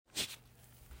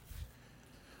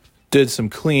Did some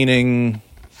cleaning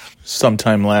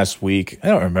sometime last week. I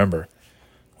don't remember.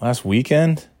 Last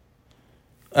weekend?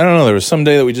 I don't know. There was some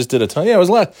day that we just did a ton. Yeah, it was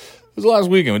last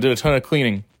weekend. We did a ton of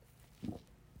cleaning.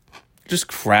 Just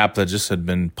crap that just had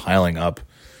been piling up.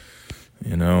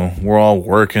 You know, we're all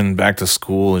working, back to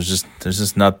school. There's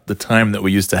just not the time that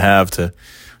we used to have to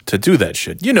do that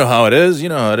shit. You know how it is.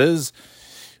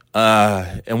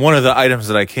 And one of the items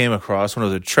that I came across, one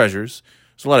of the treasures,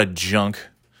 was a lot of junk,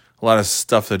 a lot of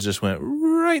stuff that just went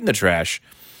right in the trash.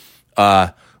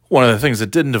 One of the things that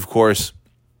didn't, of course,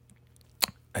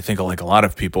 I think like a lot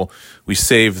of people, we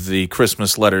saved the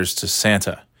Christmas letters to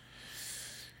Santa.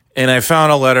 And I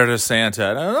found a letter to Santa.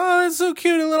 And it's so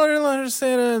cute, a little letter to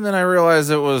Santa. And then I realized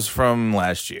it was from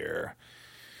last year.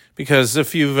 Because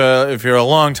if you're a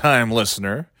long-time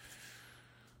listener,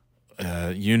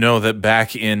 you know that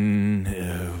back in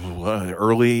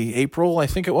early April, I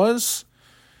think it was,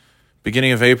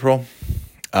 beginning of April,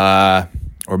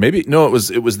 or maybe no,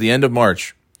 it was the end of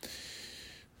March,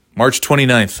 March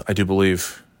 29th, I do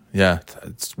believe. Yeah,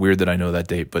 it's weird that I know that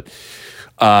date, but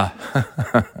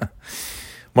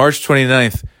March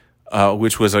 29th,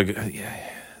 which was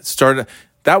started.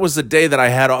 That was the day that I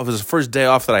had off. It was the first day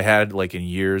off that I had like in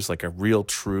years, like a real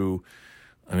true.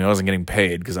 I mean, I wasn't getting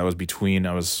paid because I was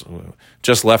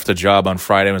just left a job on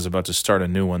Friday and was about to start a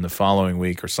new one the following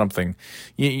week or something.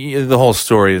 The whole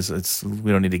story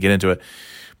we don't need to get into it.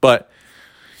 But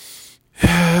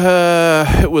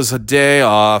it was a day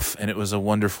off and it was a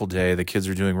wonderful day. The kids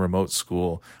were doing remote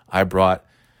school. I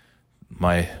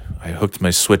hooked my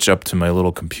Switch up to my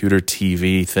little computer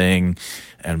TV thing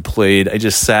and I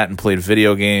just sat and played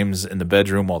video games in the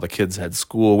bedroom while the kids had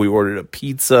school. We ordered a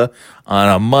pizza on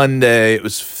a Monday. It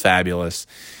was fabulous.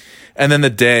 And then the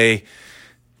day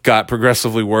got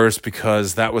progressively worse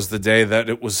because that was the day that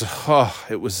it was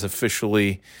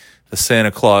officially the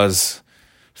Santa Claus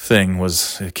thing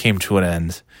it came to an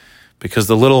end because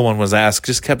the little one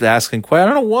just kept asking, I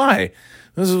don't know why.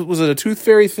 Was it a tooth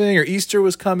fairy thing or Easter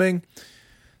was coming?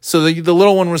 So the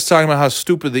little one was talking about how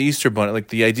stupid the Easter bunny, like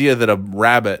the idea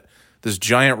that this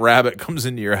giant rabbit comes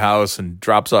into your house and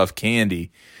drops off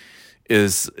candy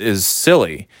is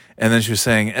silly. And then she was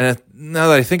saying, and now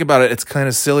that I think about it, it's kind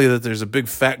of silly that there's a big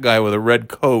fat guy with a red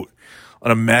coat on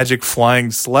a magic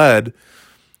flying sled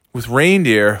with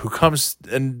reindeer who comes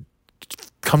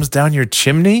down your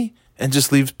chimney and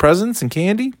just leaves presents and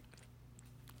candy.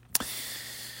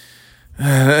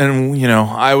 And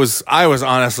I was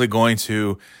honestly going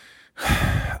to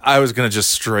just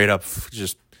straight up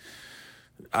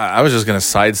I was just going to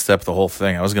sidestep the whole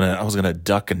thing. I was going to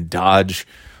duck and dodge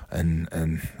and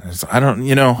I don't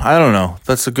know.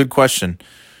 That's a good question.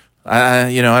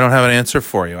 I don't have an answer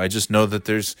for you. I just know that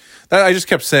I just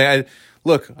kept saying,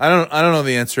 I don't know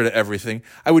the answer to everything.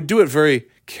 I would do it very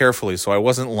carefully, so I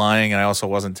wasn't lying, and I also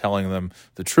wasn't telling them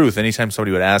the truth. Anytime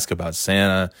somebody would ask about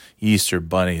Santa, Easter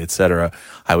Bunny, etc.,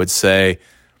 I would say,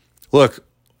 look,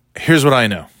 here's what I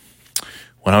know.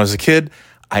 When I was a kid,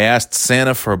 I asked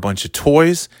Santa for a bunch of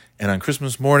toys, and on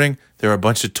Christmas morning, there were a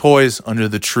bunch of toys under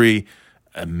the tree,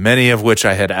 many of which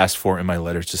I had asked for in my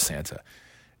letter to Santa.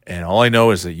 And all I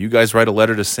know is that you guys write a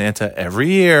letter to Santa every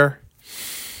year,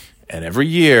 and every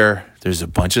year, there's a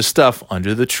bunch of stuff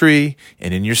under the tree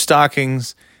and in your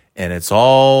stockings, and it's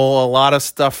all a lot of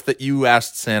stuff that you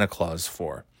asked Santa Claus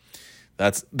for.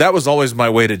 That was always my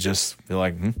way to just be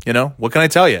like, what can I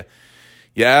tell you?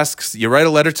 You write a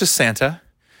letter to Santa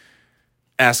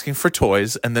asking for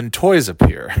toys, and then toys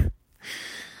appear.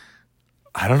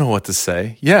 I don't know what to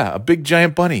say. Yeah, a big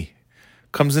giant bunny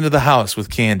comes into the house with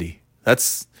candy.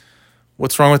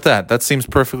 What's wrong with that? That seems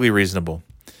perfectly reasonable.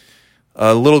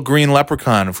 A little green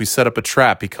leprechaun, if we set up a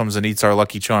trap, he comes and eats our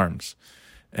Lucky Charms.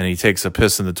 And he takes a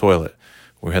piss in the toilet.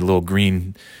 We had little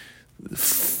green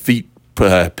feet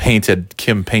painted.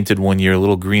 Kim painted one year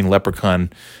little green leprechaun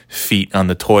feet on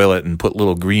the toilet and put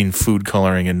little green food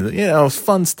coloring in,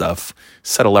 fun stuff.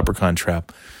 Set a leprechaun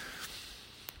trap.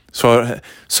 So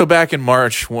back in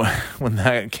March when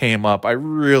that came up, I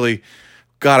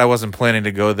wasn't planning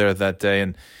to go there that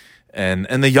day. And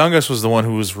the youngest was the one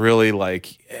who was really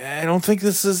like,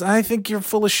 I think you're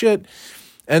full of shit.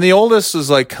 And the oldest was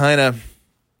like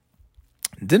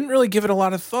didn't really give it a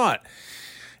lot of thought.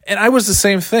 And I was the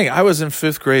same thing. I was in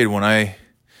 5th grade when I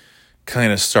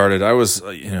kind of started. I was,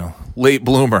 late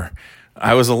bloomer.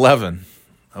 I was 11.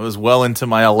 I was well into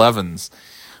my 11s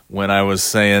when I was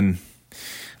saying,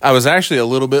 I was actually a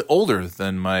little bit older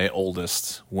than my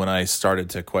oldest when I started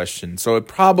to question. So it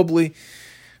probably...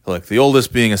 Look, the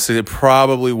oldest being it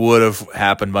probably would have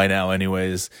happened by now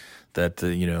anyways, that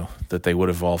they would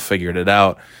have all figured it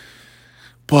out.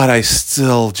 but I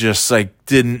still just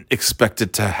didn't expect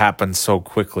it to happen so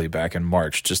quickly back in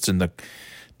March, just in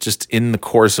the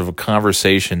course of a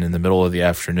conversation in the middle of the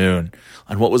afternoon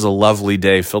on what was a lovely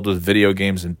day filled with video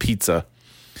games and pizza.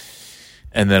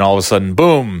 And then all of a sudden,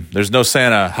 boom, there's no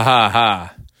Santa. Ha ha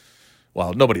ha.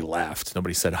 Well, nobody laughed.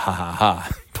 Nobody said ha ha ha.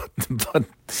 But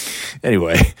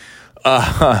anyway,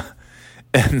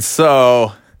 and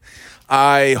so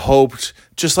I hoped,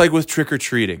 just like with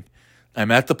trick-or-treating,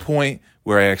 I'm at the point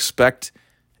where I expect,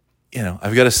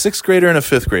 I've got a 6th grader and a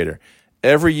 5th grader.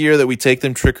 Every year that we take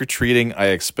them trick-or-treating, I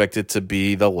expect it to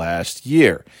be the last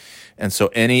year. And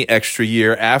so any extra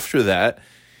year after that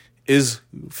is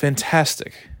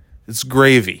fantastic. It's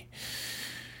gravy,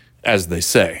 as they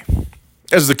say,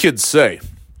 as the kids say.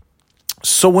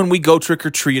 So when we go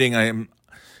trick-or-treating, I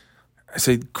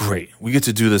say, great, we get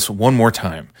to do this one more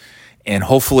time. And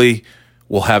hopefully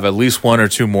we'll have at least 1 or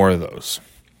 2 more of those.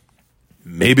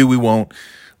 Maybe we won't.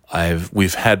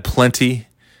 We've had plenty,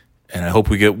 and I hope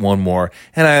we get one more.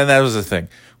 And that was the thing.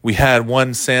 We had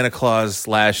one Santa Claus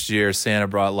last year. Santa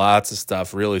brought lots of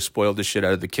stuff, really spoiled the shit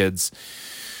out of the kids.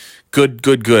 Good.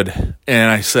 And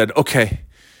I said, okay,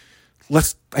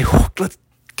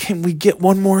 can we get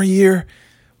one more year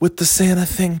with the Santa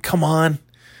thing? Come on.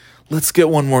 Let's get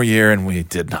one more year. And we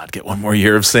did not get one more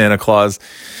year of Santa Claus.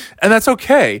 And that's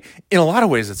okay. In a lot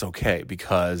of ways, it's okay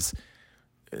because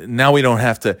now we don't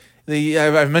have to.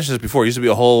 I've mentioned this before. It used to be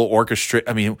a whole orchestra.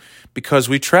 I mean, because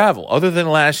we travel. Other than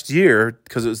last year,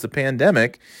 because it was the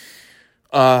pandemic,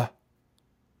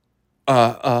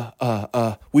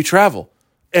 we travel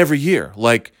every year,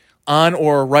 like on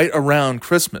or right around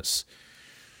Christmas.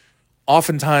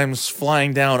 Oftentimes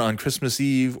flying down on Christmas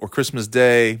Eve or Christmas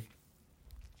Day.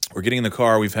 We're getting in the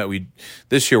car.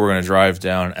 This year we're going to drive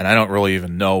down, and I don't really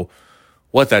even know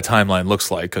what that timeline looks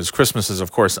like because Christmas is,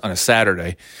 of course, on a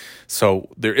Saturday. So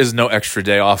there is no extra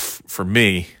day off for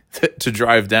me to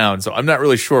drive down. So I'm not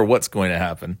really sure what's going to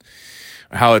happen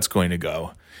or how it's going to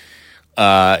go.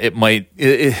 It might,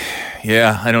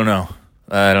 yeah, I don't know.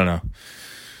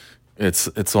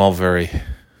 It's all very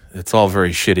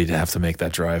shitty to have to make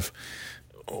that drive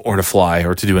or to fly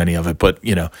or to do any of it. But,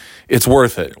 it's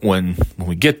worth it when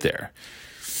we get there.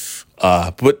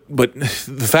 But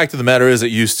the fact of the matter is,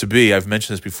 it used to be, I've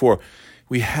mentioned this before,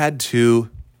 we had to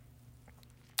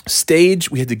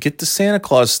get the Santa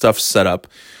Claus stuff set up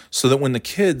so that when the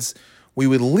kids, we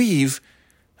would leave,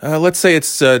 let's say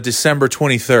it's December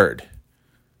 23rd,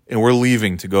 and we're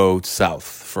leaving to go south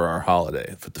for our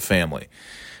holiday with the family.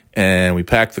 And we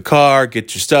pack the car,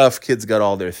 get your stuff, kids got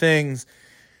all their things.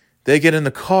 They get in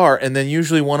the car, and then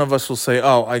usually one of us will say,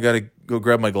 oh, I got to go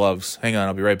grab my gloves. Hang on,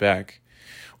 I'll be right back.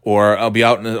 Or I'll be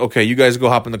out okay, you guys go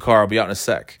hop in the car. I'll be out in a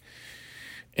sec.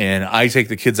 And I take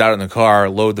the kids out in the car,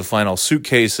 load the final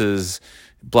suitcases,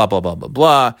 blah, blah, blah, blah,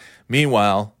 blah.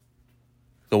 Meanwhile,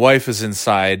 the wife is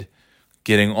inside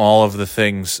getting all of the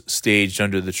things staged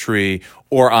under the tree.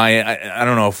 Or I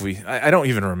don't know if I don't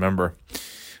even remember.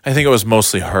 I think it was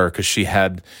mostly her because she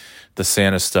had the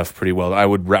Santa stuff pretty well. I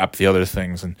would wrap the other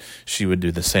things and she would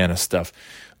do the Santa stuff.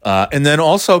 And then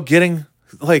also getting,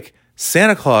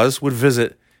 Santa Claus would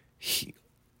visit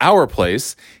our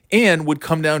place and would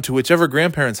come down to whichever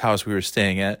grandparents' house we were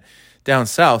staying at down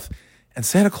south, and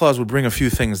Santa Claus would bring a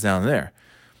few things down there,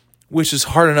 which is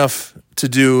hard enough to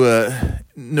do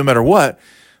no matter what.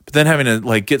 But then having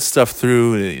to get stuff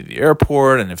through the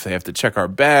airport, and if they have to check our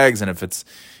bags, and if it's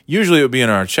usually it would be in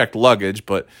our checked luggage,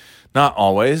 but not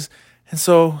always. And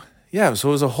so it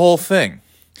was a whole thing.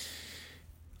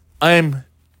 I'm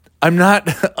not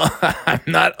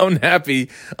unhappy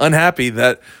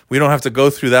that we don't have to go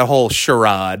through that whole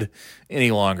charade any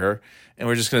longer. And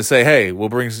we're just going to say, hey, we'll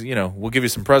give you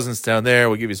some presents down there.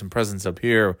 We'll give you some presents up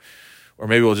here. Or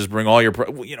maybe we'll just bring all your,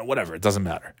 whatever. It doesn't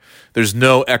matter. There's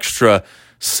no extra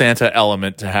Santa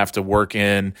element to have to work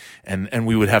in. And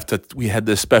we had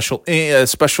this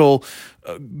special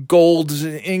gold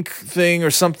ink thing or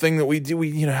something that we do.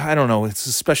 I don't know. It's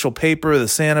a special paper, the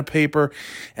Santa paper.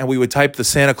 And we would type the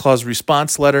Santa Claus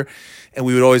response letter. And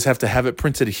we would always have to have it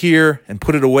printed here and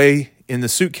put it away in the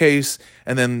suitcase.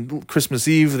 And then Christmas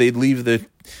Eve, they'd leave the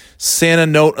Santa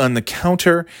note on the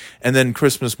counter. And then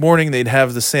Christmas morning, they'd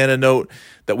have the Santa note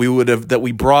that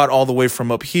we brought all the way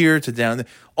from up here to down there.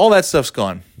 All that stuff's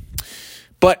gone.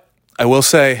 But I will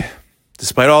say,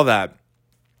 despite all that,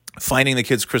 finding the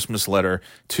kid's Christmas letter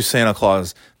to Santa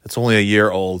Claus that's only a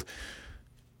year old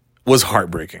was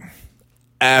heartbreaking.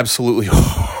 Absolutely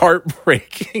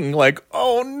heartbreaking.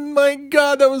 Oh my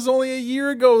God, that was only a year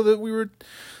ago that we were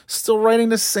still writing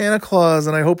to Santa Claus,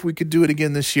 and I hope we could do it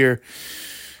again this year.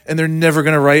 and they're never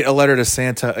going to write a letter to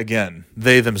Santa again.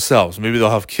 They themselves. Maybe they'll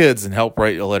have kids and help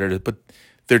write a letter to, but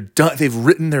they're done. They've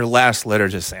written their last letter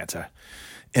to Santa,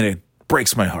 and it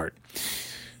breaks my heart.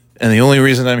 And the only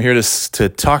reason I'm here to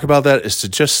talk about that is to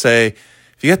just say,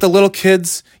 if you got the little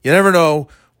kids, you never know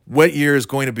what year is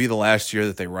going to be the last year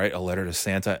that they write a letter to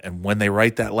Santa. And when they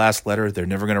write that last letter, they're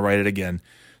never going to write it again.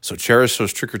 So cherish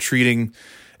those trick-or-treating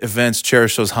events,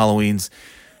 cherish those Halloweens,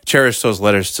 cherish those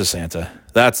letters to Santa.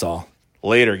 That's all.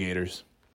 Later, Gators.